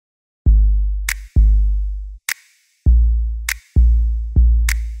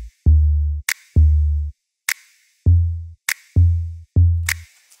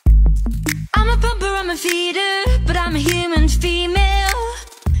a feeder, but I'm a human female.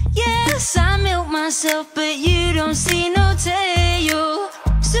 Yes, I milk myself, but you don't see no tail.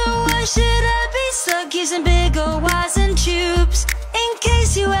 So why should I be stuck using big old wires and tubes? In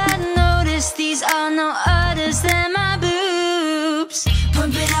case you hadn't noticed, these are no others than my boobs.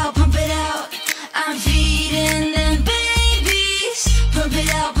 Pump it out, I'm feeding them babies. Pump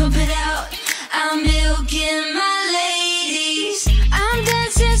it out, I'm milking my ladies. I'm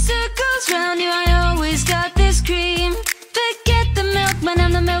dancing circles round you, I always got this cream. Forget the milkman,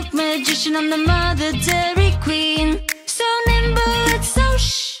 I'm the milk magician, I'm the mother dairy queen. So nimble, it's so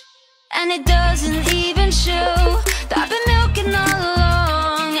shh, and it doesn't even show that I've been milking all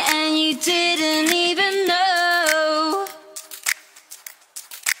along, and you didn't even know.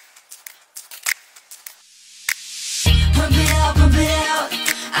 Pump it out,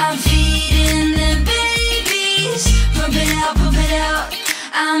 I'm feeding them babies. Pump it out,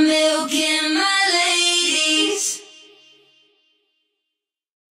 I'm milking